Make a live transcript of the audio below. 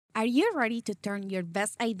Are you ready to turn your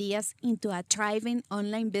best ideas into a thriving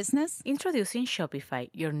online business? Introducing Shopify,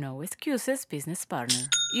 your no excuses business partner.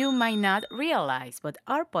 You might not realize, but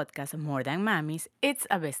our podcast, More Than Mommies, it's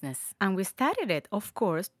a business. And we started it, of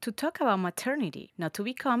course, to talk about maternity, not to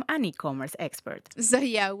become an e-commerce expert. So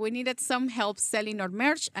yeah, we needed some help selling our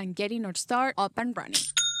merch and getting our store up and running.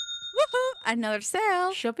 Woohoo! Another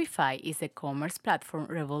sale! Shopify is a commerce platform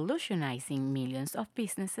revolutionizing millions of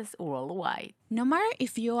businesses worldwide. No matter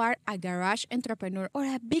if you are a garage entrepreneur or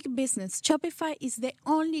a big business, Shopify is the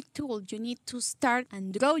only tool you need to start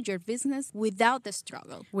and grow your business without the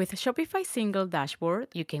struggle. With Shopify's single dashboard,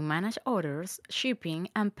 you can manage orders, shipping,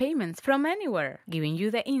 and payments from anywhere, giving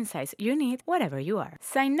you the insights you need wherever you are.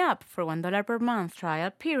 Sign up for $1 per month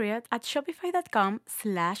trial period at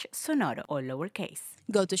shopify.com/sonoro, all lowercase.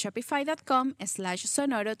 Go to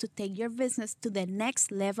shopify.com/sonoro to take your business to the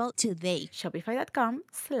next level today.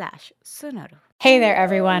 Shopify.com/sonoro. Hey there,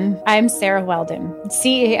 everyone. I'm Sarah Weldon,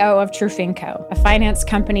 CEO of Trufinco, a finance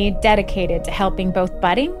company dedicated to helping both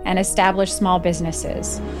budding and established small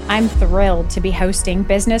businesses. I'm thrilled to be hosting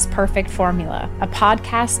Business Perfect Formula, a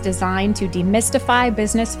podcast designed to demystify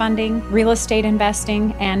business funding, real estate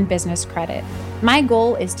investing, and business credit. My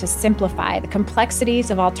goal is to simplify the complexities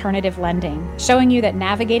of alternative lending, showing you that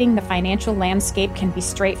navigating the financial landscape can be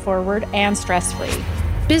straightforward and stress-free.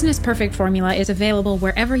 Business Perfect Formula is available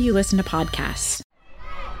wherever you listen to podcasts.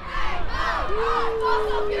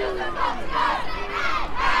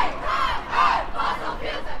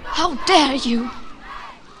 How dare you!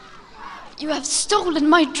 You have stolen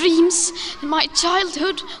my dreams and my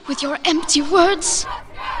childhood with your empty words.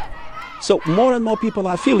 So more and more people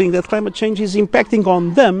are feeling that climate change is impacting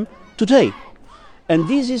on them today. And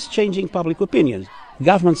this is changing public opinion.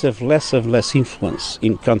 Governments have less influence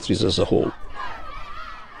in countries as a whole.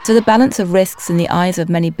 So the balance of risks in the eyes of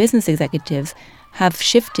many business executives have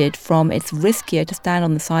shifted from it's riskier to stand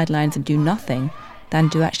on the sidelines and do nothing than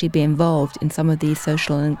to actually be involved in some of these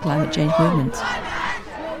social and climate change movements.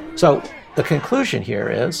 So the conclusion here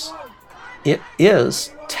is it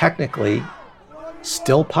is technically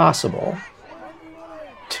still possible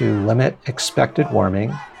to limit expected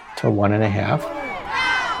warming to 1.5.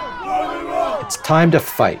 It's time to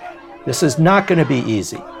fight. This is not going to be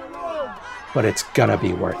easy, but it's going to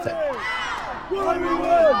be worth it.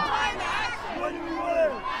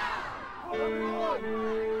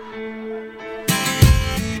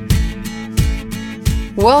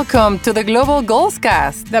 Welcome to the Global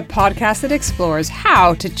GoalsCast, the podcast that explores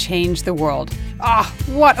how to change the world.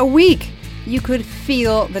 What a week! You could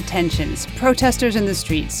feel the tensions, protesters in the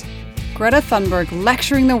streets, Greta Thunberg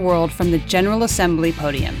lecturing the world from the General Assembly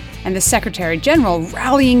podium, and the Secretary General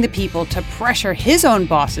rallying the people to pressure his own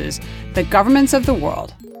bosses, the governments of the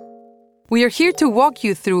world. We are here to walk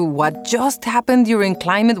you through what just happened during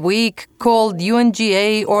Climate Week, called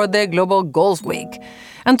UNGA or the Global Goals Week,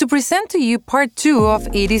 and to present to you part 2 of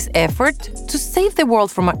Edie's effort to save the world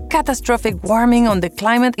from a catastrophic warming on the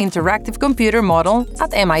Climate Interactive Computer model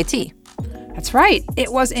at MIT. That's right.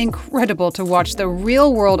 It was incredible to watch the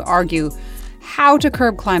real world argue how to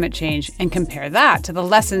curb climate change and compare that to the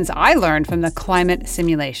lessons I learned from the climate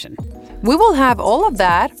simulation. We will have all of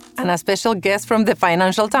that and a special guest from the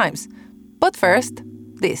Financial Times. But first,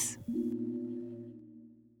 this.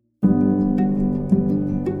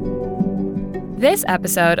 This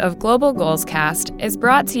episode of Global GoalsCast is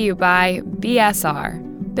brought to you by BSR,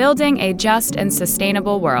 Building a Just and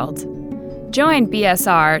Sustainable World. Join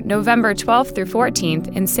BSR November 12th through 14th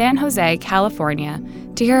in San Jose, California,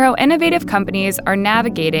 to hear how innovative companies are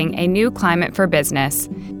navigating a new climate for business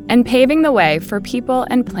and paving the way for people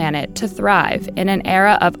and planet to thrive in an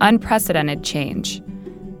era of unprecedented change.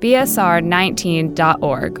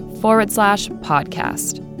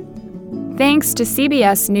 BSR19.org/podcast. Thanks to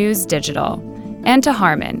CBS News Digital and to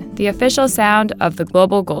Harman, the official sound of the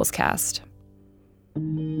Global GoalsCast.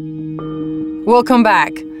 Welcome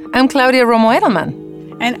back. I'm Claudia Romo Edelman.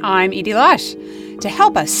 And I'm Edie Lush. To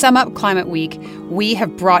help us sum up Climate Week, we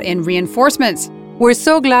have brought in reinforcements. We're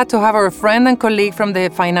so glad to have our friend and colleague from the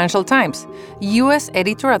Financial Times, U.S.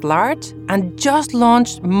 editor-at-large, and just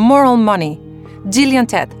launched Moral Money. Gillian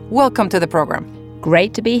Tett, welcome to the program.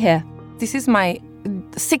 Great to be here. This is my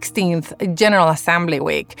 16th General Assembly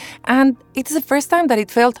week, and it's the first time that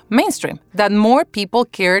it felt mainstream, that more people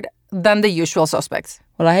cared than the usual suspects.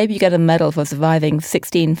 Well, I hope you get a medal for surviving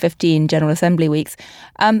 15 General Assembly weeks.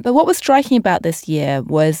 But what was striking about this year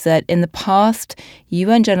was that in the past,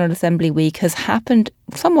 UN General Assembly Week has happened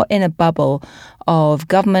somewhat in a bubble of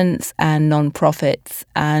governments and non-profits,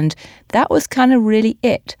 and that was kind of really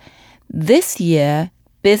it. This year,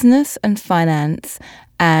 business and finance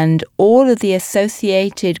And all of the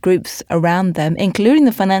associated groups around them, including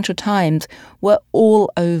the Financial Times, were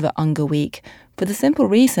all over Unger Week for the simple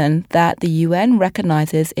reason that the UN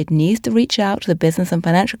recognizes it needs to reach out to the business and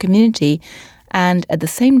financial community, and at the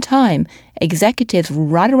same time, executives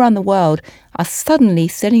right around the world are suddenly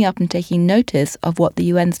sitting up and taking notice of what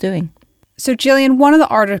the UN's doing. So, Gillian, one of the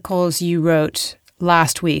articles you wrote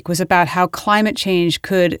last week was about how climate change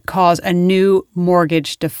could cause a new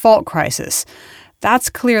mortgage default crisis.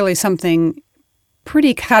 That's clearly something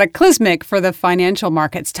pretty cataclysmic for the financial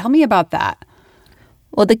markets. Tell me about that.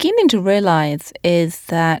 Well, the key thing to realize is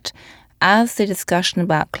that as the discussion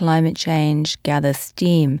about climate change gathers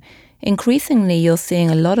steam, increasingly you're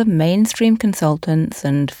seeing a lot of mainstream consultants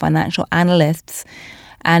and financial analysts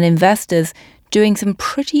and investors doing some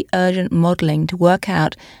pretty urgent modelling to work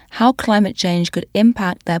out how climate change could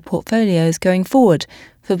impact their portfolios going forward,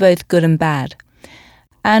 for both good and bad.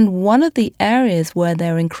 And one of the areas where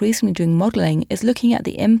they're increasingly doing modelling is looking at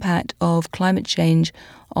the impact of climate change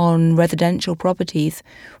on residential properties,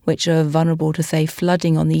 which are vulnerable to, say,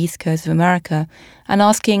 flooding on the east coast of America, and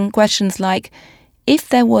asking questions like, if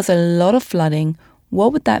there was a lot of flooding,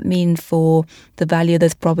 what would that mean for the value of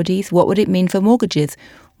those properties? What would it mean for mortgages?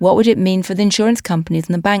 What would it mean for the insurance companies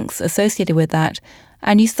and the banks associated with that?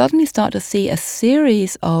 And you suddenly start to see a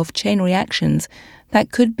series of chain reactions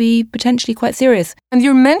that could be potentially quite serious. And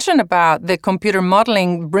your mention about the computer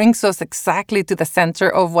modeling brings us exactly to the center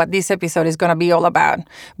of what this episode is going to be all about.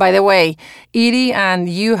 By the way, Edie and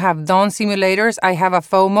you have done simulators. I have a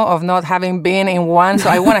FOMO of not having been in one, so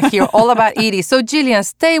I want to hear all about Edie. So Gillian,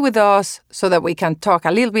 stay with us so that we can talk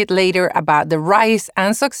a little bit later about the rise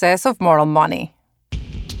and success of moral money.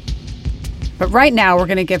 But right now, we're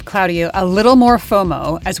going to give Claudio a little more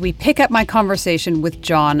FOMO as we pick up my conversation with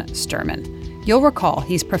John Sterman. You'll recall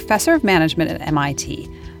he's professor of management at MIT.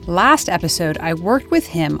 Last episode, I worked with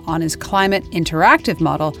him on his climate interactive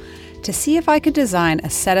model to see if I could design a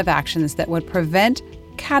set of actions that would prevent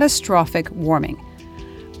catastrophic warming.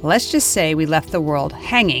 Let's just say we left the world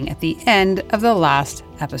hanging at the end of the last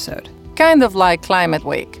episode. Kind of like Climate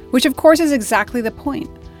Week. Which, of course, is exactly the point.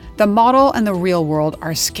 The model and the real world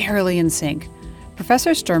are scarily in sync.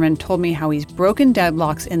 Professor Sterman told me how he's broken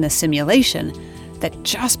deadlocks in the simulation that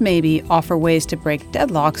just maybe offer ways to break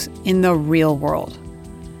deadlocks in the real world.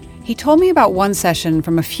 He told me about one session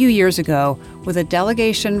from a few years ago with a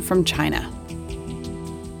delegation from China.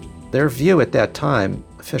 Their view at that time,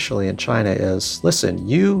 officially in China, is, listen,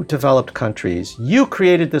 you developed countries, you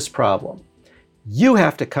created this problem. You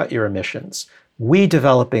have to cut your emissions. We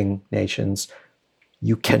developing nations,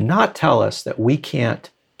 you cannot tell us that we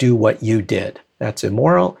can't do what you did. That's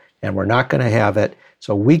immoral, and we're not going to have it.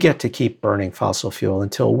 So we get to keep burning fossil fuel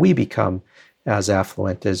until we become as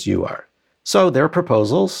affluent as you are. So their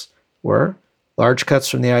proposals were large cuts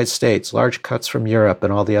from the United States, large cuts from Europe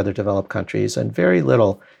and all the other developed countries, and very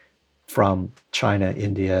little from China,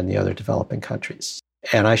 India, and the other developing countries.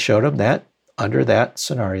 And I showed them that under that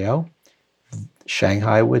scenario,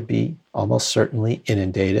 Shanghai would be almost certainly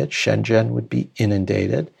inundated, Shenzhen would be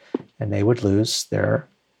inundated, and they would lose their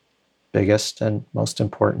biggest and most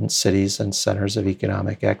important cities and centers of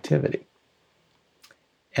economic activity.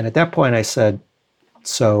 And at that point I said,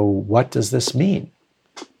 so what does this mean?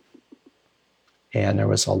 And there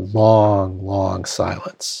was a long, long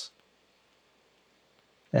silence.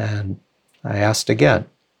 And I asked again,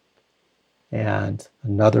 and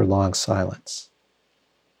another long silence.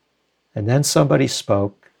 And then somebody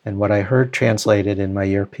spoke, and what I heard translated in my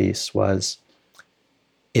earpiece was,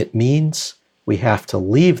 it means we have to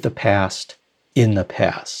leave the past in the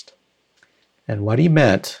past. And what he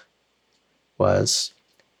meant was,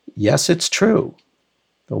 yes, it's true.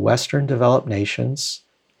 The Western developed nations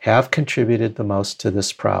have contributed the most to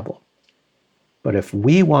this problem. But if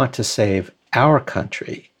we want to save our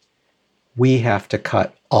country, we have to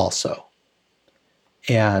cut also.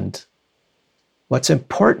 And what's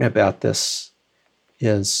important about this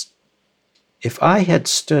is if I had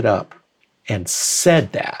stood up and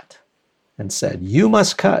said that, and said, you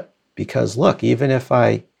must cut, because look, even if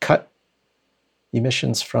I cut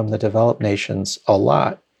emissions from the developed nations a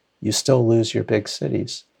lot, you still lose your big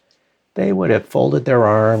cities. They would have folded their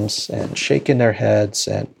arms and shaken their heads,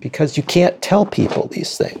 and because you can't tell people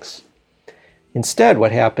these things. Instead,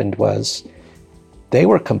 what happened was they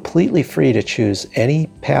were completely free to choose any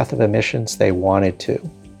path of emissions they wanted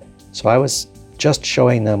to. So I was just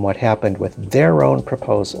showing them what happened with their own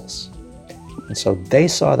proposals. And so they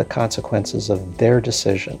saw the consequences of their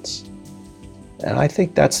decisions. And I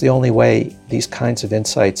think that's the only way these kinds of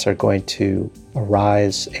insights are going to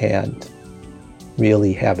arise and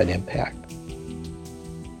really have an impact.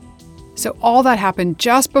 So all that happened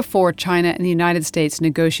just before China and the United States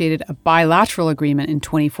negotiated a bilateral agreement in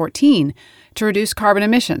 2014 to reduce carbon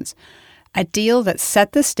emissions, a deal that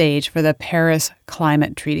set the stage for the Paris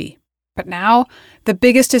Climate Treaty. But now, the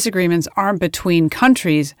biggest disagreements aren't between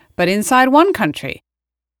countries, but inside one country.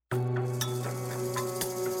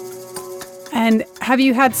 And have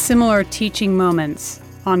you had similar teaching moments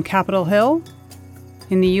on Capitol Hill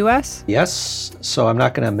in the U.S.? Yes. So I'm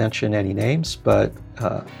not going to mention any names, but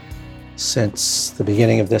since the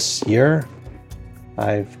beginning of this year,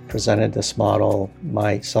 I've presented this model,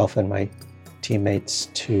 myself and my teammates,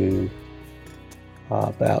 to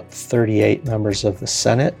about 38 members of the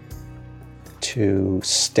Senate, to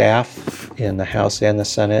staff in the House and the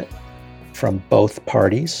Senate from both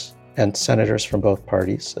parties, and senators from both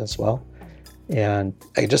parties as well. And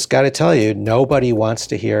I just got to tell you, nobody wants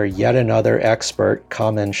to hear yet another expert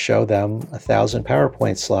come and show them 1,000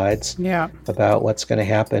 PowerPoint slides about what's going to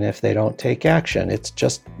happen if they don't take action. It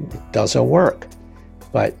doesn't work.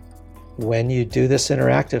 But when you do this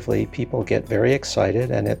interactively, people get very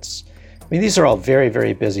excited, and these are all very,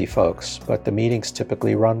 very busy folks, but the meetings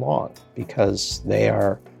typically run long because they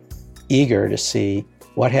are eager to see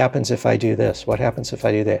what happens if I do this, what happens if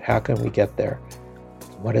I do that, how can we get there?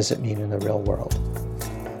 What does it mean in the real world?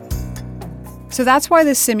 So that's why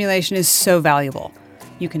this simulation is so valuable.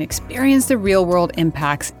 You can experience the real-world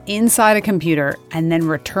impacts inside a computer and then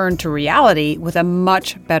return to reality with a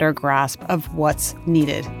much better grasp of what's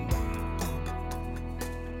needed.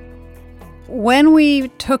 When we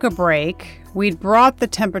took a break, we'd brought the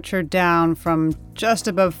temperature down from just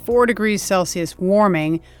above 4 degrees Celsius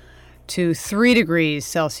warming to 3 degrees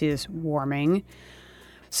Celsius warming.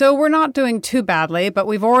 So we're not doing too badly, but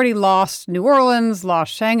we've already lost New Orleans,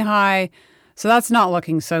 lost Shanghai, so that's not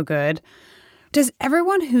looking so good. Does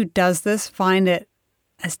everyone who does this find it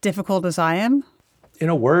as difficult as I am? In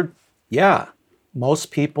a word, yeah. Most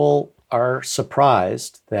people are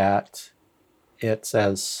surprised that it's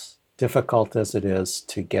as difficult as it is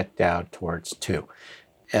to get down towards 2.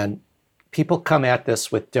 And people come at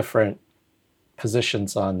this with different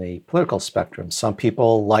positions on the political spectrum. Some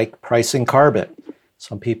people like pricing carbon.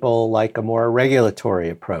 Some people like a more regulatory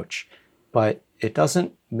approach, but it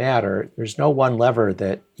doesn't matter. There's no one lever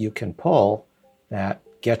that you can pull that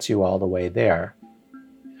gets you all the way there.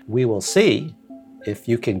 We will see if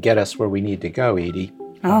you can get us where we need to go, Edie.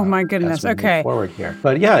 Oh my goodness, okay. Move forward here.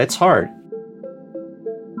 But yeah, it's hard.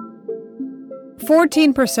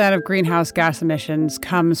 14% of greenhouse gas emissions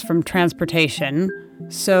comes from transportation.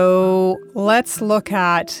 So let's look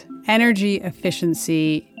at energy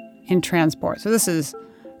efficiency in transport. So this is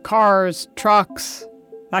cars, trucks,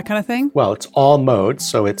 that kind of thing? Well, it's all modes.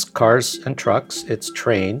 So it's cars and trucks, it's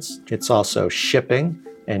trains, it's also shipping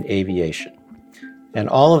and aviation. And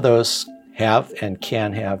all of those have and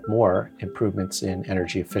can have more improvements in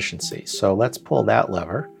energy efficiency. So let's pull that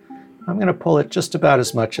lever. I'm going to pull it just about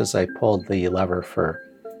as much as I pulled the lever for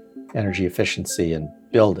energy efficiency in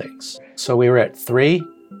buildings. So we were at 3.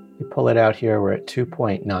 We pull it out here, we're at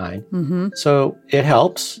 2.9. Mm-hmm. So it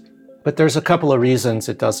helps. But there's a couple of reasons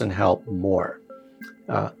it doesn't help more.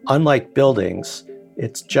 Unlike buildings,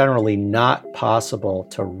 it's generally not possible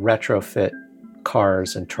to retrofit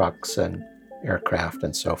cars and trucks and aircraft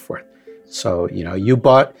and so forth. So, you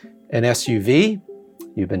bought an SUV,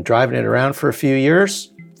 you've been driving it around for a few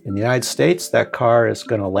years. In the United States, that car is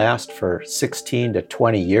going to last for 16 to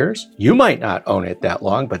 20 years. You might not own it that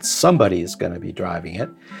long, but somebody is going to be driving it.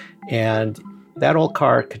 And that old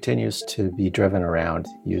car continues to be driven around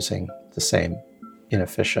using the same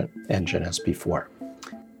inefficient engine as before.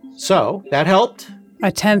 So that helped.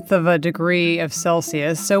 1/10 of a degree of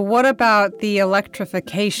Celsius. So what about the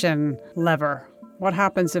electrification lever? What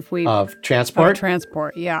happens if we... Of transport? Of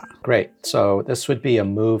transport, yeah. Great. So this would be a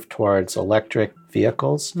move towards electric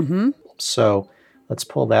vehicles. Mm-hmm. So let's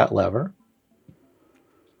pull that lever.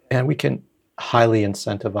 And we can highly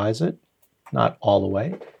incentivize it, not all the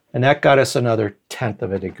way. And that got us another 1/10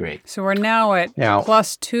 of a degree. So we're now at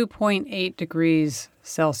plus 2.8 degrees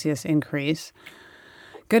Celsius increase.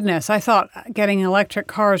 Goodness, I thought getting electric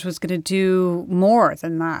cars was going to do more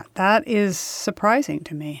than that. That is surprising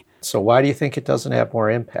to me. So why do you think it doesn't have more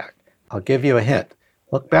impact? I'll give you a hint.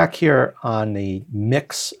 Look back here on the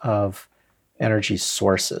mix of energy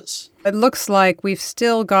sources. It looks like we've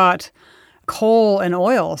still got coal and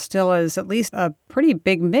oil still as at least a pretty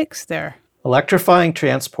big mix there. Electrifying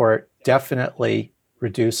transport definitely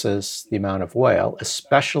reduces the amount of oil,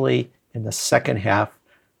 especially in the second half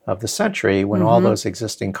of the century when all those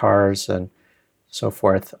existing cars and so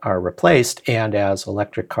forth are replaced, and as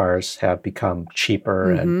electric cars have become cheaper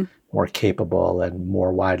and more capable and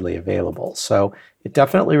more widely available. So it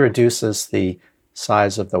definitely reduces the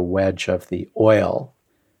size of the wedge of the oil.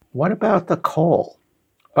 What about the coal?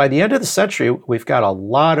 By the end of the century, we've got a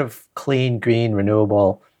lot of clean, green,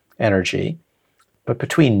 renewable energy. But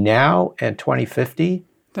between now and 2050,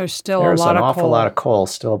 there's an awful lot of coal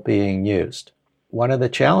still being used. One of the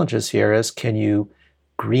challenges here is, can you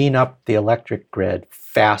green up the electric grid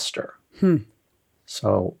faster?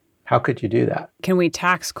 So how could you do that? Can we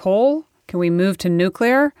tax coal? Can we move to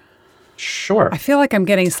nuclear? Sure. I feel like I'm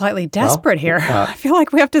getting slightly desperate here. I feel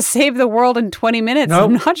like we have to save the world in 20 minutes.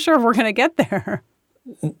 Nope. I'm not sure if we're going to get there.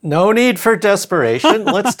 No need for desperation.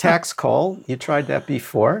 Let's tax coal. You tried that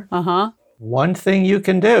before. One thing you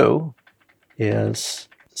can do is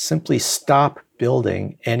simply stop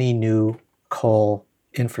building any new coal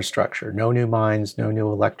infrastructure. No new mines, no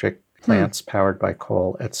new electric plants powered by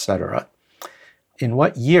coal, etc. In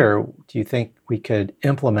what year do you think we could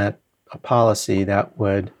implement a policy that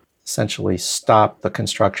would essentially stop the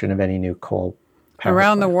construction of any new coal power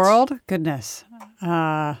Around plants? the world? Goodness.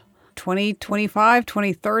 2025,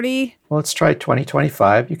 2030? Well, let's try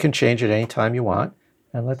 2025. You can change it anytime you want,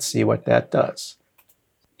 and let's see what that does.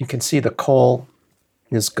 You can see the coal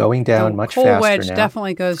is going down much faster now. Coal wedge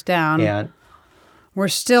definitely goes down. And we're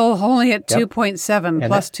still only at 2.7,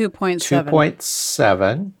 plus 2.7.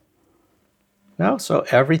 2.7. No, so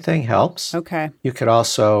everything helps. Okay. You could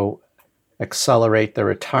also accelerate the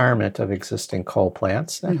retirement of existing coal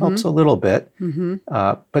plants. That helps a little bit.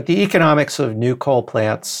 But the economics of new coal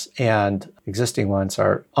plants and existing ones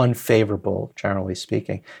are unfavorable, generally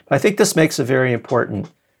speaking. But I think this makes a very important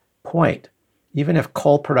point. Even if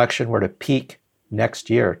coal production were to peak next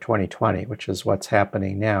year, 2020, which is what's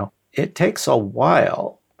happening now, it takes a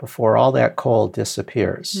while before all that coal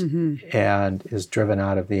disappears and is driven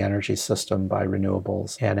out of the energy system by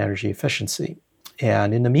renewables and energy efficiency.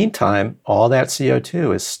 And in the meantime, all that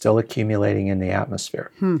CO2 is still accumulating in the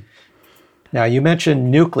atmosphere. Now, you mentioned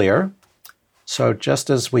nuclear. So just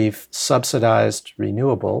as we've subsidized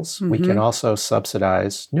renewables, we can also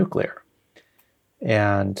subsidize nuclear.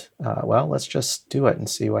 And, well, let's just do it and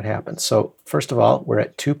see what happens. So first of all, we're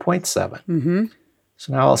at 2.7.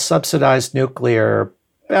 So now I'll subsidize nuclear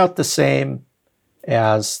about the same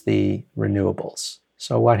as the renewables.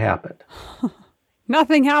 So what happened?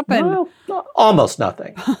 Nothing happened. Well, almost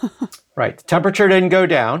nothing. Right. The temperature didn't go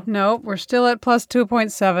down. No, we're still at plus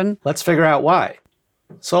 2.7. Let's figure out why.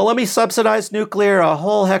 So let me subsidize nuclear a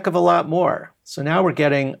whole heck of a lot more. So now we're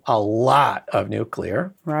getting a lot of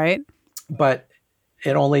nuclear. Right. But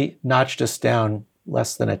it only notched us down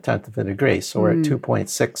less than 1/10 of a degree. So we're at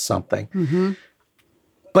 2.6 something.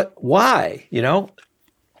 But why?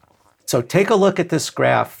 So take a look at this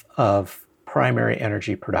graph of primary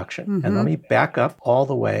energy production. And let me back up all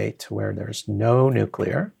the way to where there's no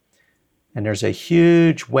nuclear. And there's a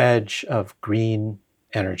huge wedge of green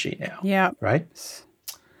energy now. Yeah. Right?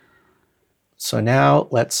 So now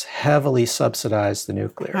let's heavily subsidize the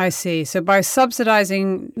nuclear. I see. So by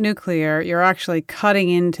subsidizing nuclear, you're actually cutting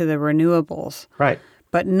into the renewables. Right.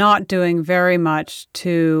 But not doing very much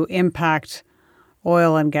to impact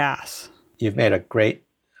oil and gas. You've made a great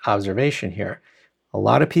observation here. A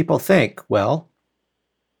lot of people think, well,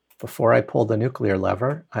 before I pull the nuclear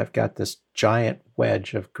lever, I've got this giant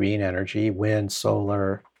wedge of green energy, wind,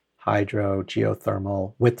 solar, hydro,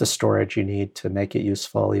 geothermal, with the storage you need to make it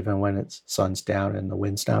useful even when it's sun's down and the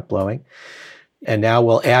wind's not blowing. And now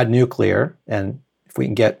we'll add nuclear, and if we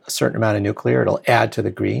can get a certain amount of nuclear, it'll add to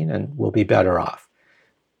the green and we'll be better off.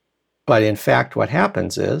 But in fact, what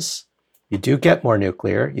happens is you do get more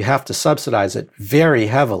nuclear. You have to subsidize it very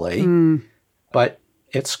heavily, but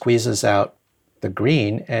it squeezes out the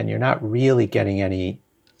green, and you're not really getting any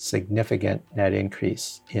significant net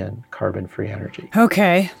increase in carbon-free energy.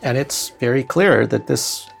 Okay. And it's very clear that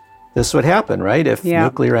this would happen, right? If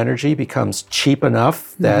nuclear energy becomes cheap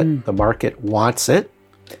enough that the market wants it,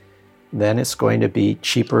 then it's going to be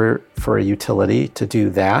cheaper for a utility to do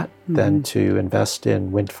that than to invest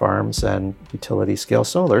in wind farms and utility-scale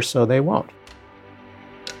solar, so they won't.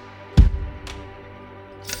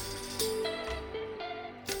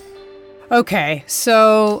 Okay,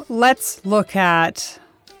 so let's look at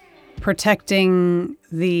protecting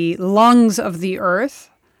the lungs of the earth,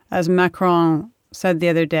 as Macron said the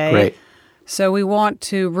other day. Great. So we want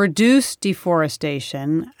to reduce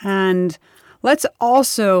deforestation, and let's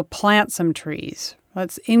also plant some trees.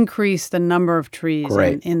 Let's increase the number of trees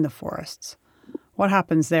in the forests. What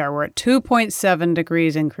happens there? We're at 2.7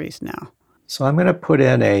 degrees increase now. So I'm going to put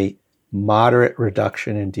in a moderate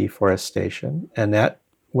reduction in deforestation, and that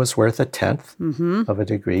was worth 1/10 of a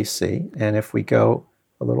degree C. And if we go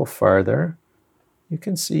a little farther, you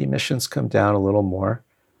can see emissions come down a little more.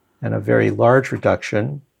 And a very large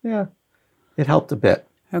reduction, yeah, it helped a bit.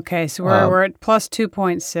 Okay, so we're at plus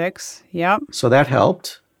 2.6. Yep. So that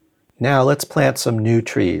helped. Now let's plant some new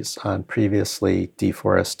trees on previously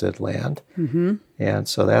deforested land. Mm-hmm. And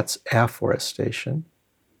so that's afforestation.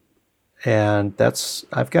 And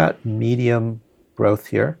I've got medium growth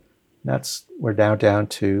here. We're now down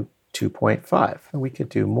to 2.5, and we could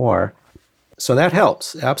do more. So that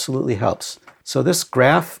helps, absolutely helps. So this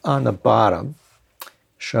graph on the bottom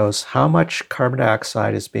shows how much carbon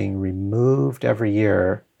dioxide is being removed every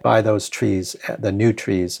year by those trees, the new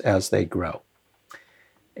trees, as they grow.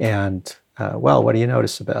 And, what do you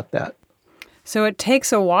notice about that? So it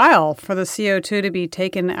takes a while for the CO2 to be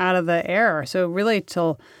taken out of the air. So really,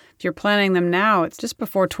 if you're planting them now, it's just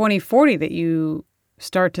before 2040 that you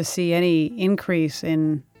start to see any increase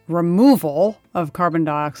in removal of carbon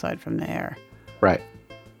dioxide from the air. Right.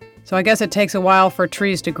 So I guess it takes a while for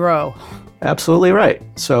trees to grow. Absolutely right.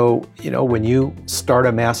 So, when you start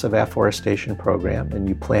a massive afforestation program and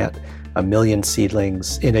you plant 1 million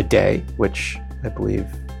seedlings in a day, which I believe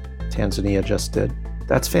Tanzania just did,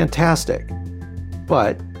 that's fantastic.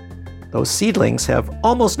 But those seedlings have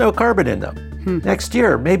almost no carbon in them. Next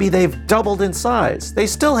year, maybe they've doubled in size. They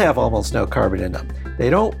still have almost no carbon in them. They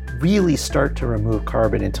don't really start to remove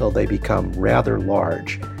carbon until they become rather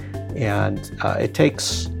large. And it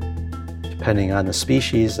takes, depending on the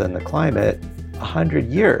species and the climate, 100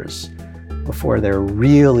 years before they're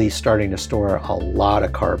really starting to store a lot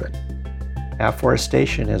of carbon.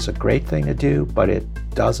 Afforestation is a great thing to do, but it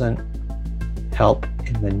doesn't help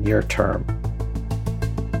in the near term.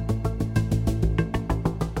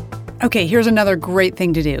 Okay, here's another great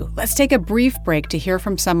thing to do. Let's take a brief break to hear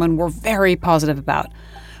from someone we're very positive about.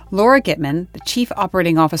 Laura Gitman, the Chief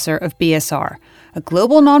Operating Officer of BSR, a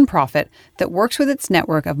global nonprofit that works with its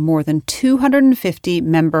network of more than 250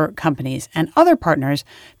 member companies and other partners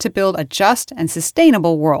to build a just and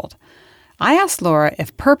sustainable world. I asked Laura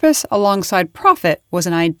if purpose alongside profit was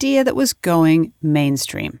an idea that was going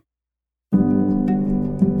mainstream.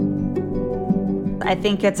 I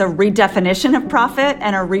think it's a redefinition of profit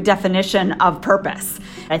and a redefinition of purpose.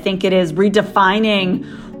 I think it is redefining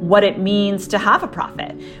what it means to have a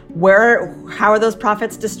profit. How are those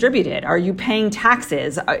profits distributed? Are you paying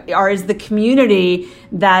taxes? Or is the community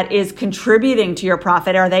that is contributing to your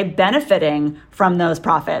profit, are they benefiting from those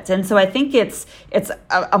profits? And so I think it's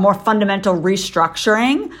a more fundamental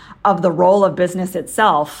restructuring of the role of business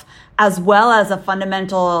itself, as well as a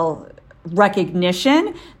fundamental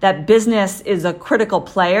recognition that business is a critical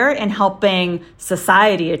player in helping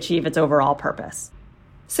society achieve its overall purpose.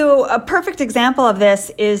 So a perfect example of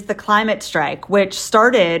this is the climate strike, which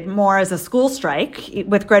started more as a school strike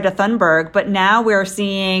with Greta Thunberg, but now we're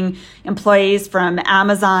seeing employees from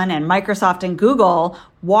Amazon and Microsoft and Google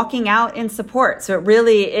walking out in support. So it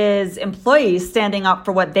really is employees standing up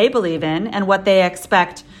for what they believe in and what they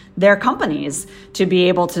expect their companies to be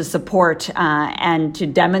able to support and to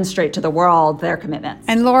demonstrate to the world their commitments.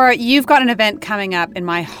 And Laura, you've got an event coming up in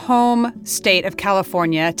my home state of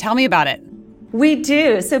California. Tell me about it. We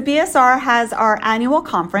do. So BSR has our annual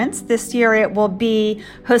conference. This year it will be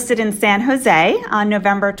hosted in San Jose on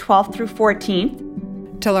November 12th through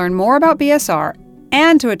 14th. To learn more about BSR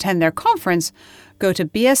and to attend their conference, go to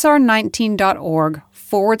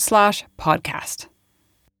bsr19.org/podcast.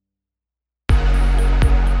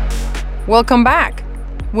 Welcome back.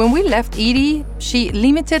 When we left Edie, she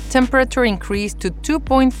limited temperature increase to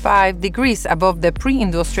 2.5 degrees above the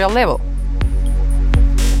pre-industrial level.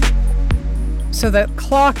 So the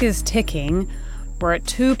clock is ticking. We're at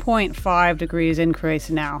 2.5 degrees increase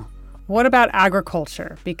now. What about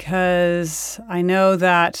agriculture? Because I know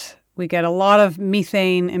that we get a lot of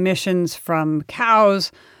methane emissions from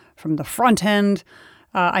cows, from the front end.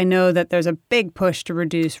 I know that there's a big push to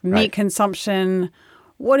reduce meat consumption.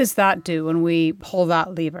 What does that do when we pull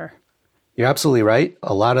that lever? You're absolutely right.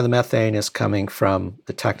 A lot of the methane is coming from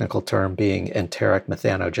the technical term being enteric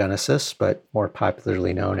methanogenesis, but more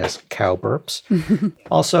popularly known as cow burps.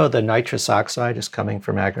 Also, the nitrous oxide is coming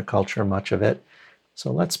from agriculture, much of it. So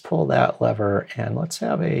let's pull that lever and let's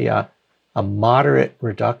have a moderate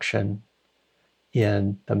reduction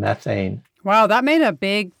in the methane. Wow, that made a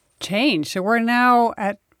big change. So we're now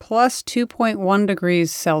at plus 2.1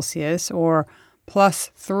 degrees Celsius or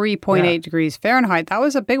plus 3.8 degrees Fahrenheit. That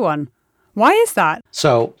was a big one. Why is that?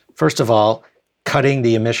 So, first of all, cutting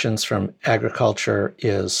the emissions from agriculture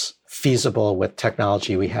is feasible with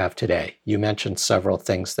technology we have today. You mentioned several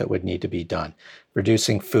things that would need to be done.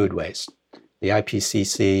 Reducing food waste. The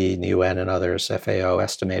IPCC, the UN, and others, FAO,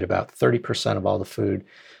 estimate about 30% of all the food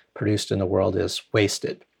produced in the world is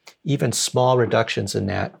wasted. even small reductions in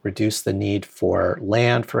that reduce the need for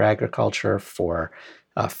land for agriculture, for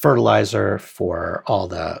fertilizer, for all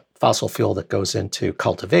the fossil fuel that goes into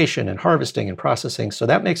cultivation and harvesting and processing. So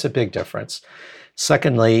that makes a big difference.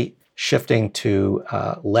 Secondly, shifting to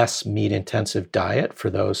less meat-intensive diet for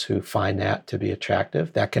those who find that to be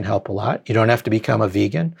attractive. That can help a lot. You don't have to become a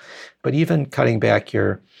vegan, but even cutting back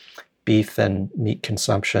your beef and meat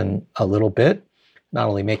consumption a little bit, not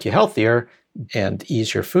only make you healthier and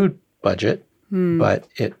ease your food budget, but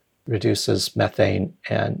it reduces methane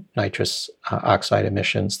and nitrous oxide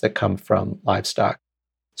emissions that come from livestock.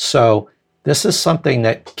 So this is something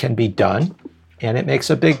that can be done, and it makes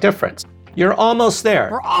a big difference. You're almost there.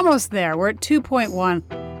 We're almost there. We're at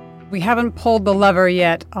 2.1. We haven't pulled the lever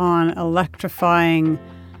yet on electrifying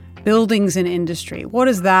buildings and industry. What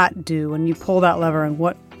does that do when you pull that lever, and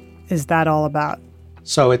what is that all about?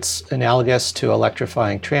 So it's analogous to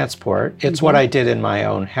electrifying transport. It's what I did in my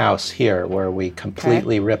own house here, where we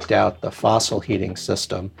completely ripped out the fossil heating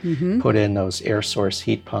system, put in those air source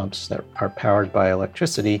heat pumps that are powered by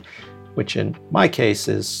electricity, which in my case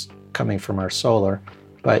is coming from our solar.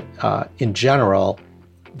 But in general,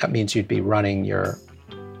 that means you'd be running your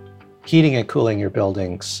heating and cooling your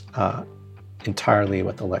buildings entirely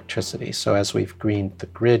with electricity. So as we've greened the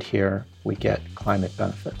grid here, we get climate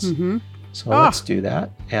benefits. So let's do that.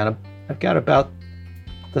 And I've got about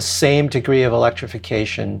the same degree of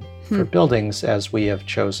electrification for buildings as we have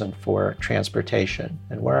chosen for transportation.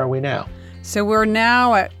 And where are we now? So we're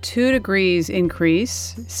now at 2 degrees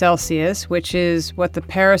increase Celsius, which is what the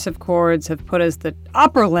Paris Accords have put as the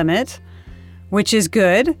upper limit, which is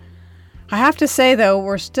good. I have to say, though,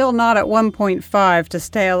 we're still not at 1.5 to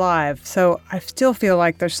stay alive. So I still feel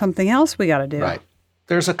like there's something else we got to do. Right.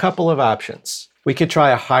 There's a couple of options. We could try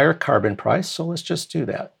a higher carbon price, so let's just do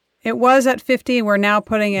that. It was at 50. We're now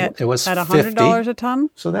putting it at $100 a ton.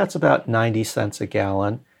 So that's about 90 cents a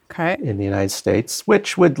gallon okay. in the United States,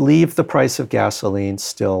 which would leave the price of gasoline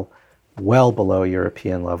still well below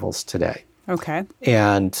European levels today. Okay.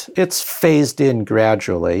 And it's phased in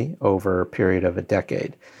gradually over a period of a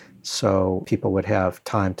decade. So people would have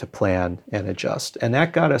time to plan and adjust. And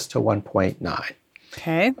that got us to 1.9.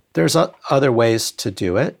 Okay. There's other ways to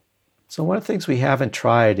do it. So one of the things we haven't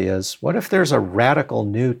tried is, what if there's a radical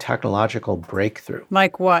new technological breakthrough?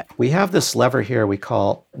 Like what? We have this lever here we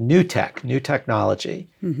call new tech, new technology.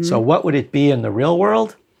 So what would it be in the real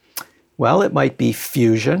world? Well, it might be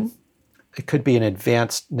fusion. It could be an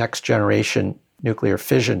advanced next generation nuclear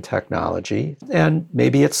fission technology. And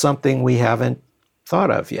maybe it's something we haven't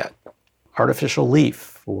thought of yet. Artificial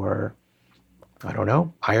leaf, or, I don't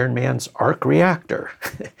know, Iron Man's arc reactor.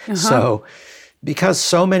 So because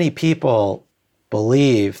so many people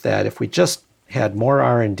believe that if we just had more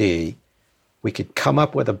R&D, we could come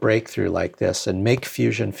up with a breakthrough like this and make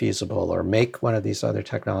fusion feasible or make one of these other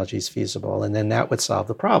technologies feasible, and then that would solve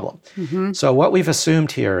the problem. So what we've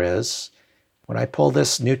assumed here is, when I pull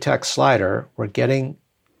this new tech slider, we're getting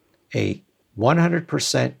a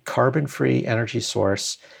 100% carbon-free energy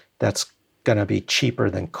source that's going to be cheaper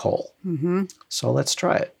than coal. So let's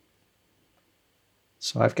try it.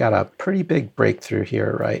 So I've got a pretty big breakthrough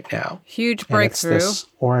here right now. Huge breakthrough. And it's this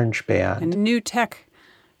orange band. A new tech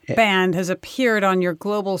band has appeared on your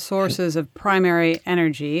global sources of primary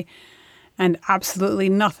energy, and absolutely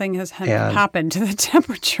nothing has happened to the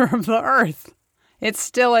temperature of the Earth. It's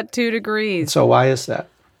still at 2 degrees. So why is that?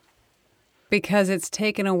 Because it's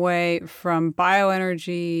taken away from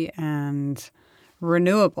bioenergy and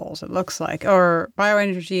renewables, it looks like, or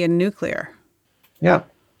bioenergy and nuclear. Yeah.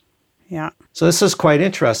 Yeah. So this is quite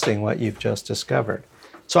interesting, what you've just discovered.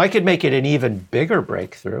 So I could make it an even bigger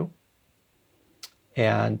breakthrough.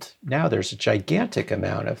 And now there's a gigantic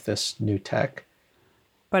amount of this new tech,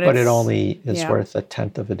 but it only is worth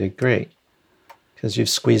 1/10 of a degree because you've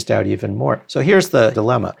squeezed out even more. So here's the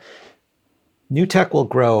dilemma. New tech will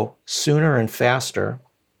grow sooner and faster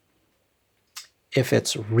if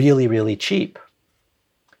it's really, really cheap.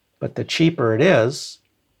 But the cheaper it is,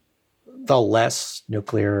 the less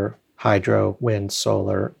nuclear, hydro, wind,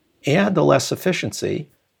 solar, and the less efficiency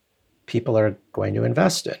people are going to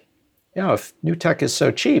invest in. You know, if new tech is so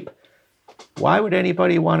cheap, why would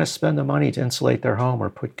anybody want to spend the money to insulate their home or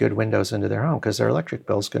put good windows into their home? Because their electric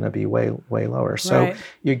bill is going to be way, way lower. So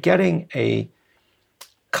you're getting a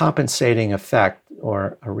compensating effect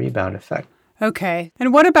or a rebound effect. Okay.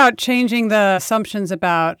 And what about changing the assumptions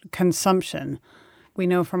about consumption? We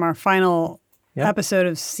know from our final episode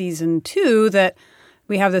of season 2 that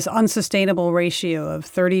we have this unsustainable ratio of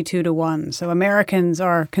 32 to 1. So Americans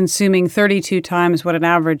are consuming 32 times what an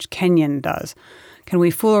average Kenyan does. Can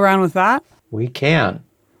we fool around with that? We can.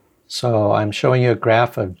 So I'm showing you a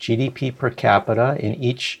graph of GDP per capita in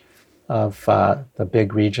each of the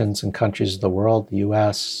big regions and countries of the world, the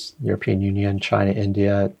US, European Union, China,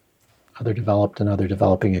 India, other developed and other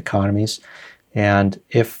developing economies. And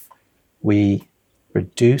if we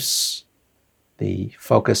reduce the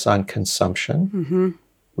focus on consumption,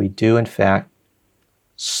 we do in fact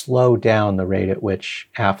slow down the rate at which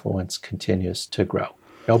affluence continues to grow.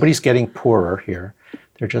 Nobody's getting poorer here.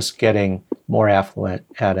 They're just getting more affluent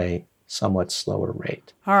at a somewhat slower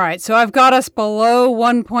rate. All right, so I've got us below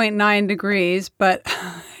 1.9 degrees, but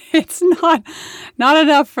it's not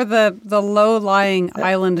enough for the low-lying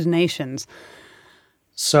island nations.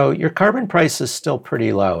 So your carbon price is still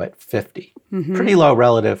pretty low at 50. Pretty low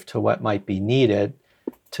relative to what might be needed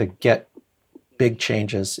to get big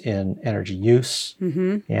changes in energy use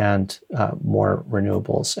and more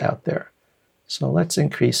renewables out there. So let's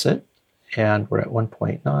increase it. And we're at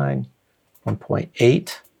 1.9,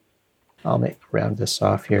 1.8. I'll round this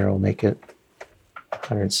off here. We'll make it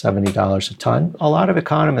 $170 a ton. A lot of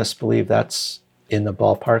economists believe that's in the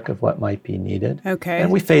ballpark of what might be needed. Okay. And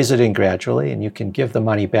we phase it in gradually, and you can give the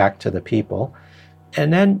money back to the people.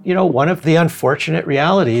 And then, one of the unfortunate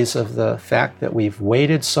realities of the fact that we've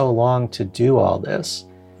waited so long to do all this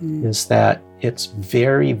is that it's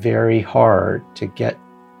very, very hard to get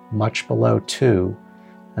much below 2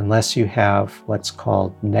 unless you have what's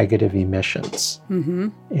called negative emissions.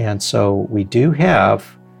 And so we do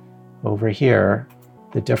have over here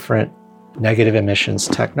the different negative emissions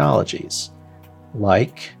technologies,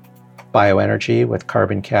 like bioenergy with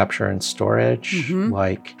carbon capture and storage,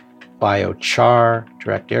 like biochar,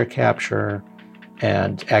 direct air capture,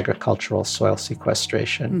 and agricultural soil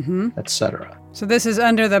sequestration, etc. So this is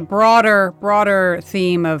under the broader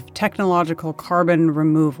theme of technological carbon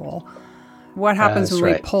removal. What happens when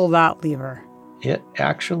we pull that lever? It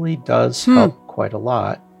actually does help quite a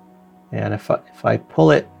lot. And if I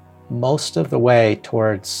pull it most of the way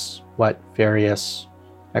towards what various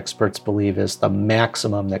experts believe is the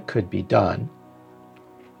maximum that could be done,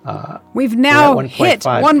 we've now hit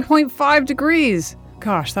 1.5 degrees.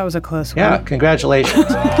 Gosh, that was a close one. Yeah, congratulations.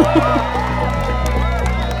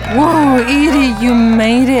 Whoa, Edie, you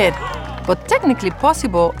made it. But technically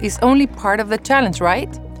possible is only part of the challenge,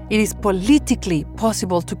 right? It is politically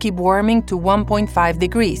possible to keep warming to 1.5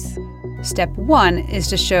 degrees. Step 1 is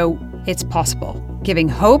to show it's possible, giving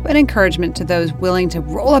hope and encouragement to those willing to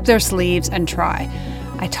roll up their sleeves and try.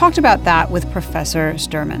 I talked about that with Professor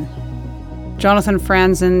Sturman. Jonathan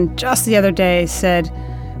Franzen just the other day said,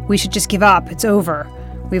 we should just give up, it's over.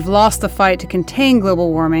 We've lost the fight to contain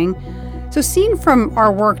global warming. So seen from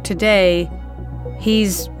our work today,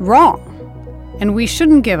 he's wrong. And we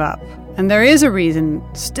shouldn't give up. And there is a reason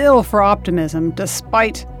still for optimism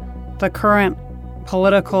despite the current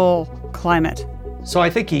political climate. So I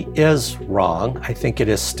think he is wrong. I think it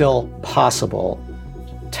is still possible,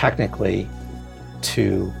 technically,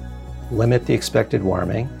 to limit the expected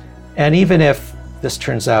warming. And even if this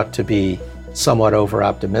turns out to be somewhat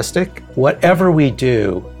over-optimistic, whatever we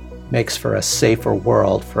do makes for a safer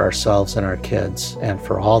world for ourselves and our kids, and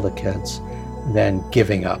for all the kids, than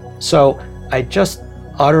giving up. So I just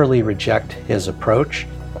utterly reject his approach.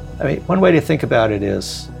 I mean, one way to think about it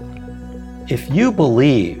is, if you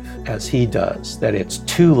believe, as he does, that it's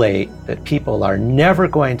too late, that people are never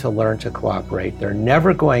going to learn to cooperate, they're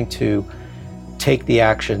never going to take the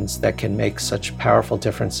actions that can make such powerful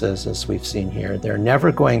differences as we've seen here, they're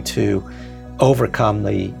never going to overcome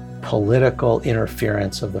the political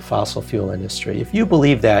interference of the fossil fuel industry. If you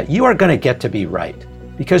believe that, you are going to get to be right,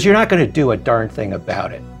 because you're not going to do a darn thing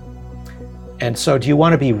about it. And so do you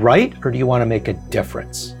want to be right, or do you want to make a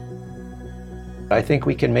difference? I think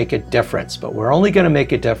we can make a difference, but we're only going to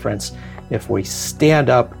make a difference if we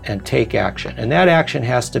stand up and take action. And that action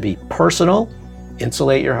has to be personal,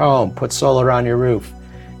 insulate your home, put solar on your roof.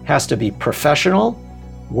 It has to be professional,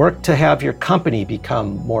 work to have your company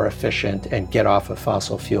become more efficient and get off of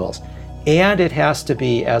fossil fuels. And it has to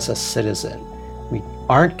be as a citizen. We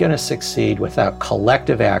aren't going to succeed without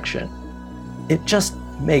collective action. It just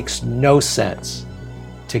makes no sense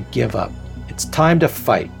to give up. It's time to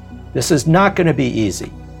fight. This is not going to be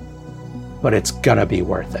easy, but it's going to be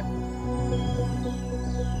worth it.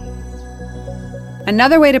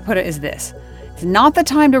 Another way to put it is this. It's not the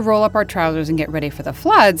time to roll up our trousers and get ready for the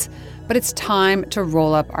floods, but it's time to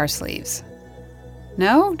roll up our sleeves.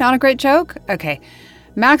 No? Not a great joke? Okay.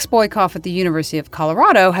 Max Boykoff at the University of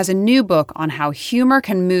Colorado has a new book on how humor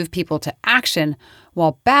can move people to action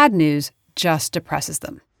while bad news just depresses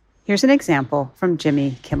them. Here's an example from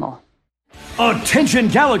Jimmy Kimmel. Attention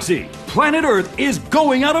Galaxy! Planet Earth is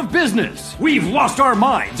going out of business! We've lost our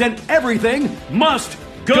minds and everything must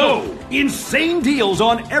Go! Insane deals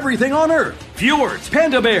on everything on Earth. Fjords,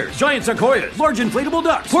 panda bears, giant sequoias, large inflatable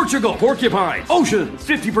ducks, Portugal, porcupines, oceans,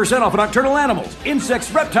 50% off nocturnal animals,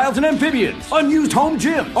 insects, reptiles, and amphibians, unused home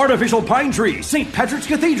gym, artificial pine trees, St. Patrick's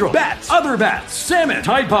Cathedral, bats, other bats, salmon,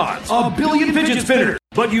 Tide Pods, a billion fidget spinners.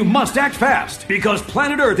 But you must act fast, because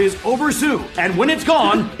planet Earth is over soon, and when it's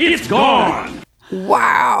gone, it's gone!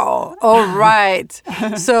 Wow. All right.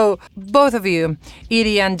 So both of you,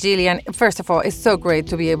 Edie and Gillian, first of all, it's so great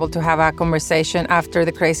to be able to have a conversation after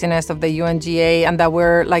the craziness of the UNGA and that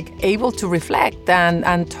we're able to reflect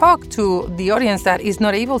and talk to the audience that is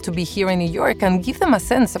not able to be here in New York and give them a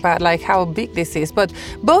sense about how big this is. But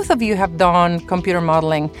both of you have done computer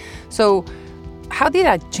modeling. So how did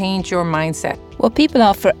that change your mindset? Well, people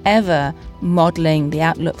are forever modeling the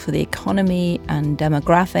outlook for the economy and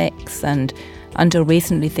demographics and until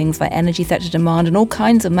recently things like energy sector demand and all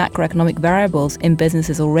kinds of macroeconomic variables in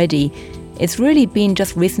businesses already. It's really been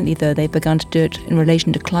just recently, though, they've begun to do it in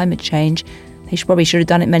relation to climate change. They probably should have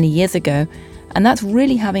done it many years ago. And that's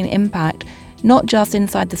really having an impact, not just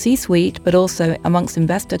inside the C-suite, but also amongst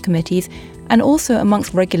investor committees and also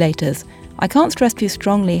amongst regulators. I can't stress too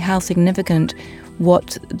strongly how significant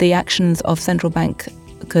what the actions of central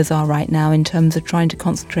bankers are right now in terms of trying to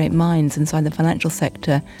concentrate minds inside the financial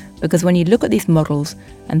sector. Because when you look at these models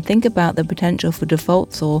and think about the potential for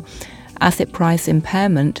defaults or asset price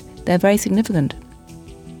impairment, they're very significant.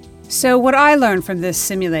 So what I learned from this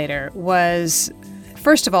simulator was,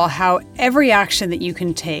 first of all, how every action that you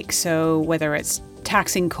can take, so whether it's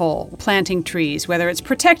taxing coal, planting trees, whether it's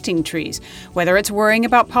protecting trees, whether it's worrying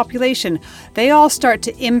about population, they all start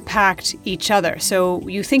to impact each other. So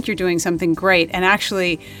you think you're doing something great, and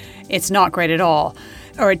actually it's not great at all,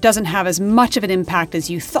 or it doesn't have as much of an impact as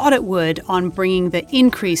you thought it would on bringing the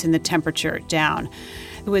increase in the temperature down.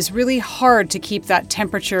 It was really hard to keep that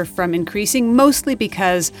temperature from increasing, mostly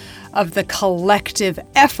because of the collective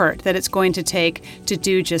effort that it's going to take to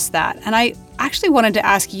do just that. And I actually wanted to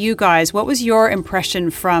ask you guys, what was your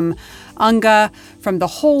impression from UNGA, from the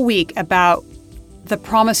whole week, about the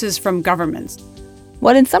promises from governments?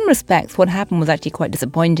 Well, in some respects, what happened was actually quite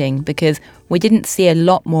disappointing because we didn't see a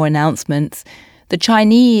lot more announcements. The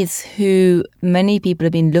Chinese, who many people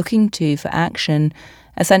have been looking to for action,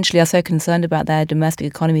 essentially are so concerned about their domestic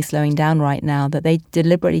economy slowing down right now that they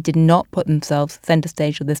deliberately did not put themselves centre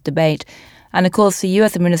stage of this debate. And of course, the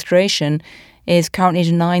US administration is currently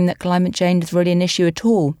denying that climate change is really an issue at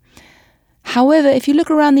all. However, if you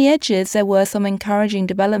look around the edges, there were some encouraging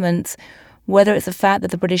developments, whether it's the fact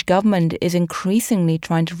that the British government is increasingly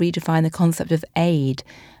trying to redefine the concept of aid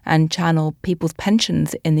and channel people's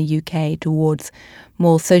pensions in the UK towards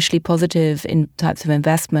more socially positive types of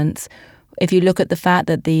investments. If you look at the fact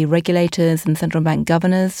that the regulators and central bank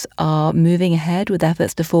governors are moving ahead with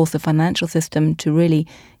efforts to force the financial system to really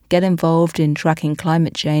get involved in tracking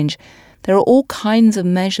climate change, there are all kinds of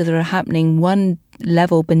measures that are happening one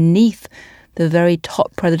level beneath the very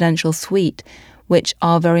top presidential suite, which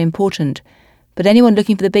are very important. But anyone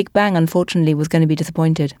looking for the Big Bang, unfortunately, was going to be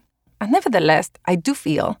disappointed. And nevertheless, I do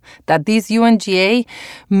feel that this UNGA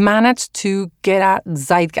managed to get a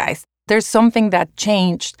zeitgeist. There's something that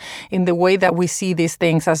changed in the way that we see these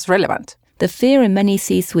things as relevant. The fear in many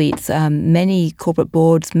C-suites, many corporate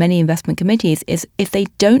boards, many investment committees is if they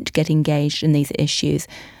don't get engaged in these issues,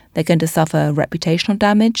 they're going to suffer reputational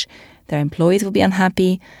damage, their employees will be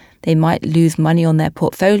unhappy, they might lose money on their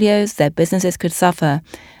portfolios, their businesses could suffer.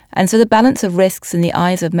 And so the balance of risks in the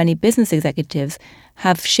eyes of many business executives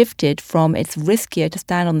have shifted from it's riskier to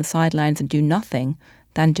stand on the sidelines and do nothing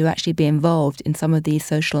than to actually be involved in some of these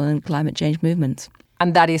social and climate change movements.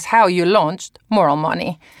 And that is how you launched Moral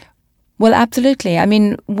Money. Well, absolutely. I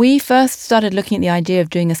mean, we first started looking at the idea of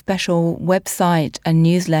doing a special website and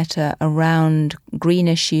newsletter around green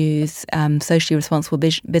issues, socially responsible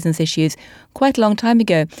business issues quite a long time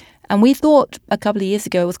ago. And we thought a couple of years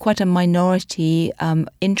ago it was quite a minority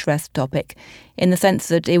interest topic in the sense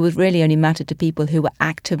that it was really only mattered to people who were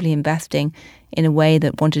actively investing in a way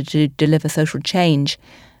that wanted to deliver social change.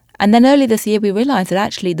 And then early this year, we realized that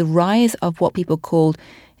actually the rise of what people called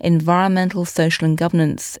environmental, social and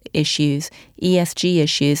governance issues, ESG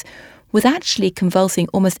issues, was actually convulsing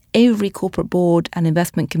almost every corporate board and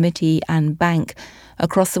investment committee and bank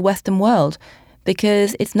across the Western world,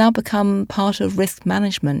 because it's now become part of risk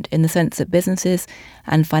management in the sense that businesses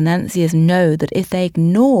and financiers know that if they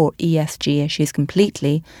ignore ESG issues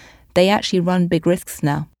completely, they actually run big risks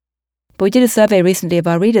now. But we did a survey recently of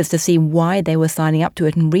our readers to see why they were signing up to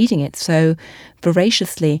it and reading it so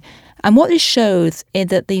voraciously. And what this shows is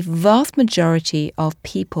that the vast majority of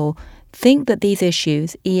people think that these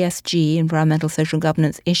issues, ESG, environmental social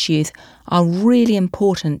governance issues, are really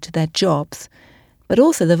important to their jobs. But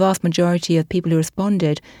also the vast majority of people who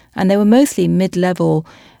responded, and they were mostly mid-level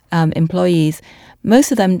employees,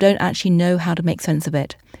 most of them don't actually know how to make sense of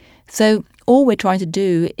it. So all we're trying to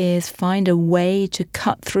do is find a way to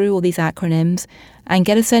cut through all these acronyms and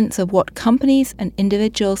get a sense of what companies and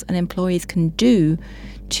individuals and employees can do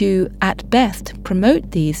to, at best,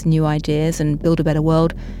 promote these new ideas and build a better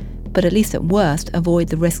world, but at least at worst, avoid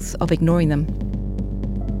the risks of ignoring them.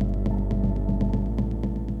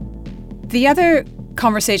 The other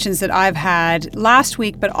conversations that I've had last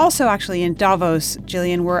week, but also actually in Davos,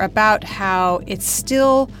 Gillian, were about how it's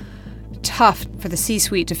still tough for the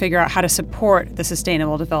C-suite to figure out how to support the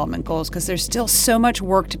Sustainable Development Goals because there's still so much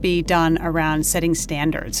work to be done around setting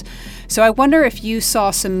standards. So I wonder if you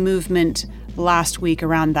saw some movement last week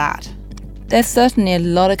around that. There's certainly a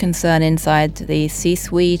lot of concern inside the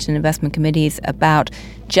C-suite and investment committees about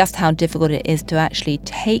just how difficult it is to actually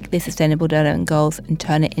take the Sustainable Development Goals and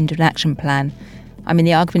turn it into an action plan. I mean,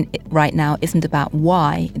 the argument right now isn't about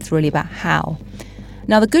why, it's really about how.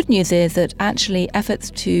 Now, the good news is that actually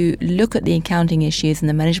efforts to look at the accounting issues and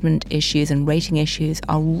the management issues and rating issues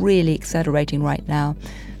are really accelerating right now.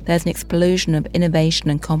 There's an explosion of innovation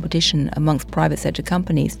and competition amongst private sector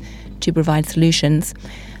companies to provide solutions.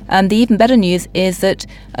 And the even better news is that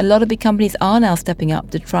a lot of big companies are now stepping up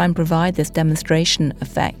to try and provide this demonstration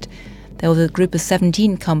effect. There was a group of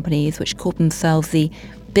 17 companies which called themselves the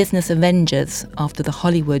Business Avengers, after the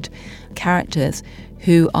Hollywood characters,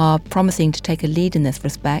 who are promising to take a lead in this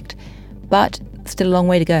respect, but still a long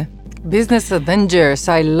way to go. Business Avengers,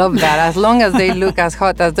 I love that, as long as they look as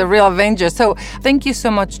hot as the real Avengers. So thank you so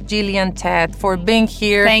much, Gillian Tett, for being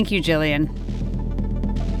here. Thank you, Gillian.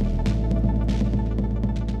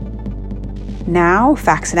 Now,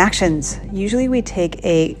 facts and actions. Usually we take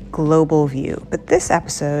a global view, but this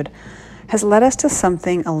episode has led us to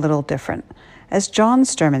something a little different. As John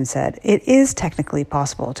Sturman said, it is technically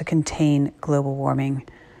possible to contain global warming.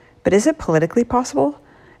 But is it politically possible?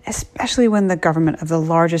 Especially when the government of the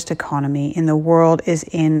largest economy in the world is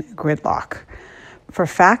in gridlock. For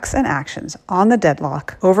facts and actions on the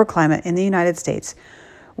deadlock over climate in the United States,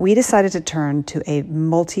 we decided to turn to a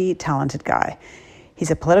multi-talented guy.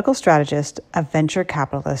 He's a political strategist, a venture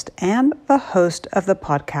capitalist, and the host of the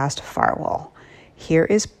podcast Firewall. Here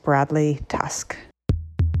is Bradley Tusk.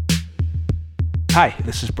 Hi,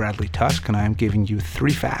 this is Bradley Tusk, and I am giving you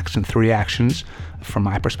 3 facts and 3 actions from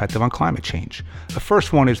my perspective on climate change. The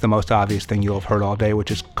first one is the most obvious thing you'll have heard all day,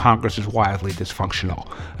 which is Congress is wildly dysfunctional.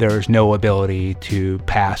 There is no ability to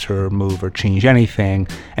pass or move or change anything,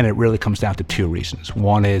 and it really comes down to 2 reasons.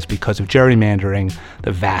 One is because of gerrymandering,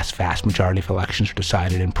 the vast majority of elections are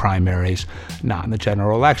decided in primaries, not in the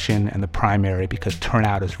general election, and the primary, because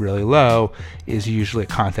turnout is really low, is usually a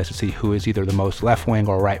contest to see who is either the most left-wing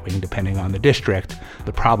or right-wing, depending on the district.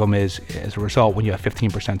 The problem is, as a result, when you have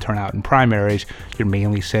 15% turnout in primaries, you're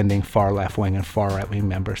mainly sending far left-wing and far right-wing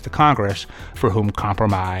members to Congress for whom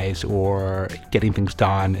compromise or getting things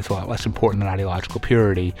done is a lot less important than ideological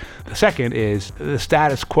purity. The second is the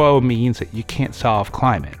status quo means that you can't solve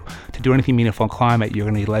climate. To do anything meaningful in climate, you're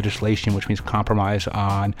going to need legislation, which means compromise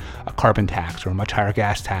on a carbon tax or a much higher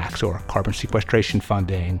gas tax or carbon sequestration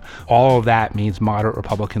funding. All of that means moderate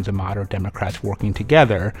Republicans and moderate Democrats working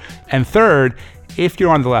together. And third, if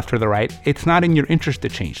you're on the left or the right, it's not in your interest to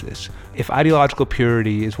change this. If ideological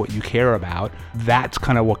purity is what you care about, that's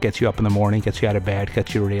kind of what gets you up in the morning, gets you out of bed,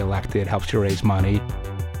 gets you reelected, helps you raise money.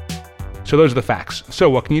 So those are the facts. So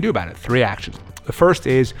what can you do about it? 3 actions. The first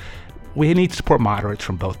is we need to support moderates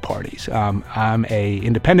from both parties. I'm a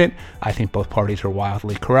independent. I think both parties are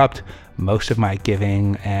wildly corrupt. Most of my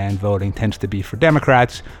giving and voting tends to be for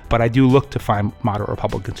Democrats, but I do look to find moderate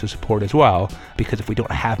Republicans to support as well, because if we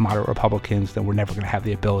don't have moderate Republicans, then we're never going to have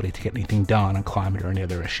the ability to get anything done on climate or any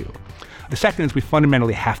other issue. The second is we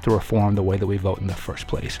fundamentally have to reform the way that we vote in the first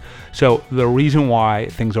place. So the reason why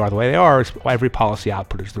things are the way they are is every policy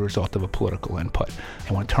output is the result of a political input.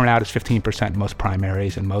 And when turnout is 15% in most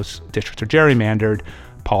primaries and most districts are gerrymandered,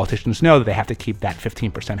 politicians know that they have to keep that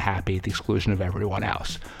 15% happy at the exclusion of everyone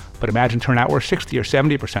else. But imagine turnout were 60 or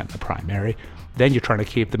 70% in the primary. Then you're trying to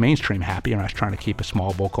keep the mainstream happy. You're not trying to keep a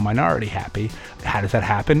small vocal minority happy. How does that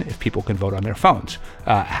happen? If people can vote on their phones.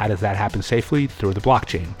 How does that happen safely? Through the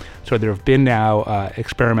blockchain. So there have been now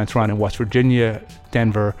experiments run in West Virginia,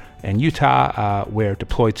 Denver, and Utah, where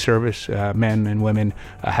deployed service men and women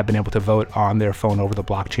have been able to vote on their phone over the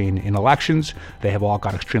blockchain in elections. They have all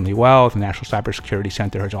gone extremely well. The National Cybersecurity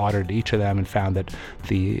Center has audited each of them and found that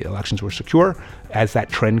the elections were secure. As that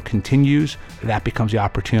trend continues, that becomes the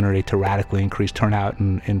opportunity to radically increase turnout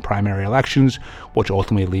in primary elections, which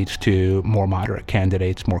ultimately leads to more moderate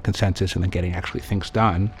candidates, more consensus, and then getting actually things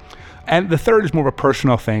done. And the third is more of a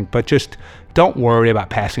personal thing, but just don't worry about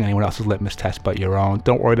passing anyone else's litmus test but your own.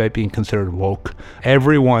 Don't worry about being considered woke.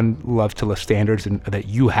 Everyone loves to list standards that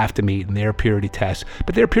you have to meet in their purity test,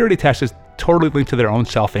 but their purity test is totally linked to their own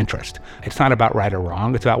self-interest. It's not about right or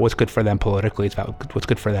wrong. It's about what's good for them politically. It's about what's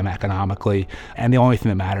good for them economically. And the only thing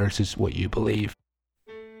that matters is what you believe.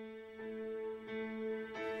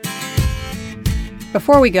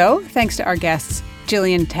 Before we go, thanks to our guests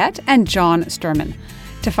Gillian Tett and John Sturman.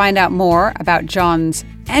 To find out more about John's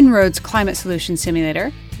En-ROADS Climate Solution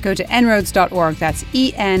Simulator, go to enroads.org. That's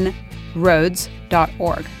enroads.org.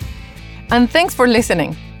 And thanks for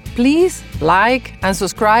listening. Please like and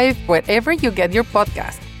subscribe wherever you get your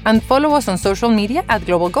podcast. And follow us on social media at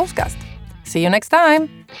Global GoalsCast. See you next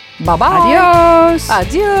time. Bye-bye. Adios.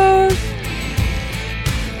 Adios.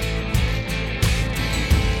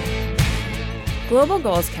 Global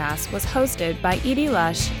GoalsCast was hosted by Edie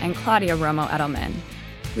Lush and Claudia Romo Edelman.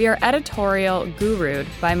 We are editorial gurued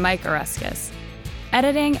by Mike Oreskes.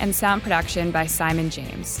 Editing and sound production by Simon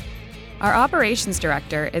James. Our operations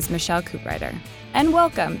director is Michelle Cooprider. And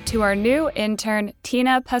welcome to our new intern,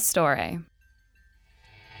 Tina Pastore.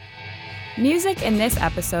 Music in this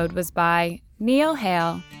episode was by Neil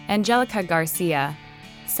Hale, Angelica Garcia,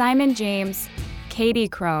 Simon James, Katie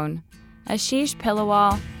Crone, Ashish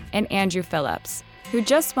Pillawal, and Andrew Phillips, who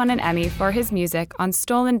just won an Emmy for his music on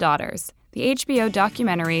Stolen Daughters, the HBO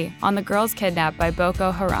documentary on the girls kidnapped by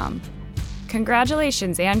Boko Haram.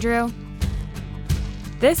 Congratulations, Andrew!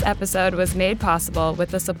 This episode was made possible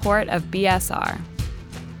with the support of BSR.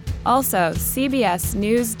 Also, CBS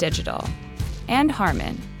News Digital, and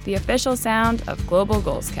Harman, the official sound of Global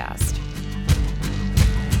GoalsCast.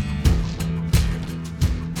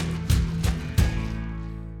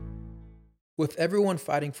 With everyone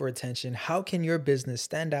fighting for attention, how can your business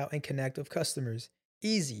stand out and connect with customers?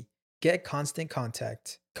 Easy. Get Constant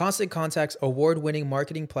Contact. Constant Contact's award-winning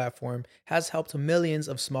marketing platform has helped millions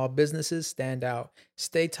of small businesses stand out,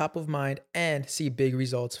 stay top of mind, and see big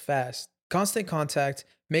results fast. Constant Contact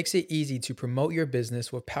makes it easy to promote your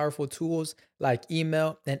business with powerful tools like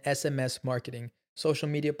email and SMS marketing, social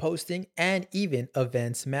media posting, and even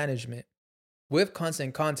events management. With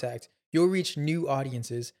Constant Contact, you'll reach new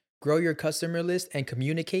audiences, grow your customer list, and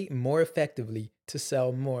communicate more effectively to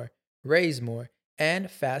sell more, raise more,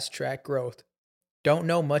 and fast-track growth. Don't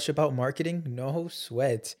know much about marketing? No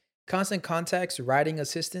sweat. Constant Contact's writing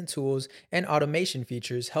assistant tools and automation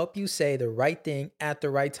features help you say the right thing at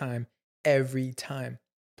the right time, every time.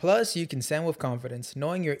 Plus, you can send with confidence,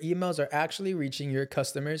 knowing your emails are actually reaching your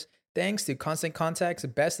customers thanks to Constant Contact's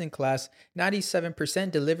best-in-class 97%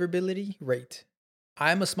 deliverability rate.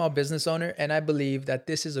 I'm a small business owner, and I believe that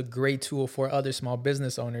this is a great tool for other small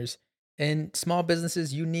business owners. In small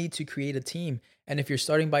businesses, you need to create a team. And if you're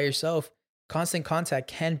starting by yourself, Constant Contact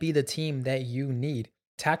can be the team that you need.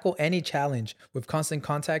 Tackle any challenge with Constant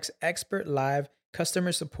Contact's expert live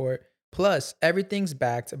customer support. Plus, everything's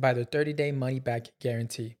backed by the 30-day money-back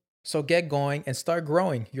guarantee. So get going and start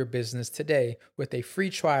growing your business today with a free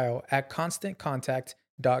trial at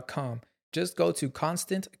ConstantContact.com. Just go to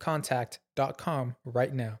ConstantContact.com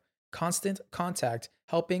right now. Constant Contact,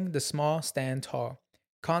 helping the small stand tall.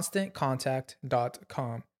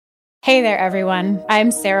 ConstantContact.com. Hey there, everyone.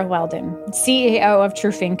 I'm Sarah Weldon, CEO of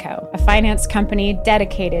Trufinco, a finance company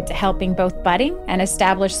dedicated to helping both budding and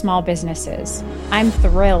established small businesses. I'm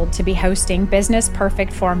thrilled to be hosting Business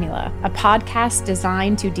Perfect Formula, a podcast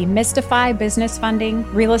designed to demystify business funding,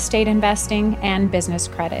 real estate investing, and business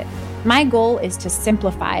credit. My goal is to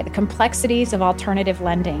simplify the complexities of alternative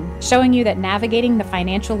lending, showing you that navigating the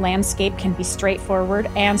financial landscape can be straightforward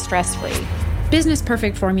and stress-free. Business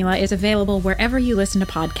Perfect Formula is available wherever you listen to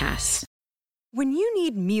podcasts. When you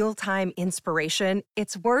need mealtime inspiration,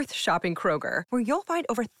 it's worth shopping Kroger, where you'll find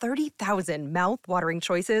over 30,000 mouth-watering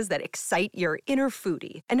choices that excite your inner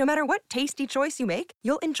foodie. And no matter what tasty choice you make,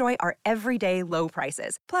 you'll enjoy our everyday low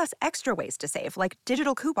prices, plus extra ways to save, like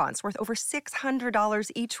digital coupons worth over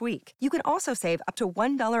 $600 each week. You can also save up to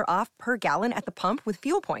 $1 off per gallon at the pump with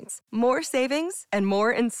fuel points. More savings and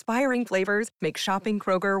more inspiring flavors make shopping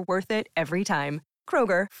Kroger worth it every time.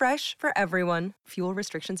 Kroger, fresh for everyone. Fuel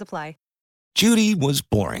restrictions apply. Judy was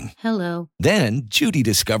boring. Hello. Then Judy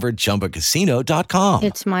discovered ChumbaCasino.com.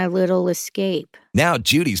 It's my little escape. Now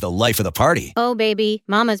Judy's the life of the party. Oh, baby,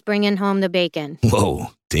 mama's bringing home the bacon. Whoa,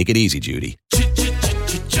 take it easy, Judy.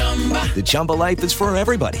 The Chumba life is for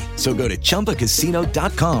everybody. So go to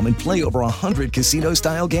ChumbaCasino.com and play over 100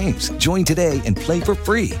 casino-style games. Join today and play for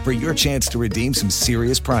free for your chance to redeem some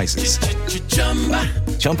serious prizes.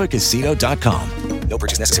 ChumbaCasino.com. No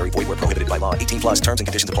purchase necessary. Void where prohibited by law. 18+ terms and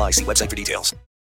conditions apply. See website for details.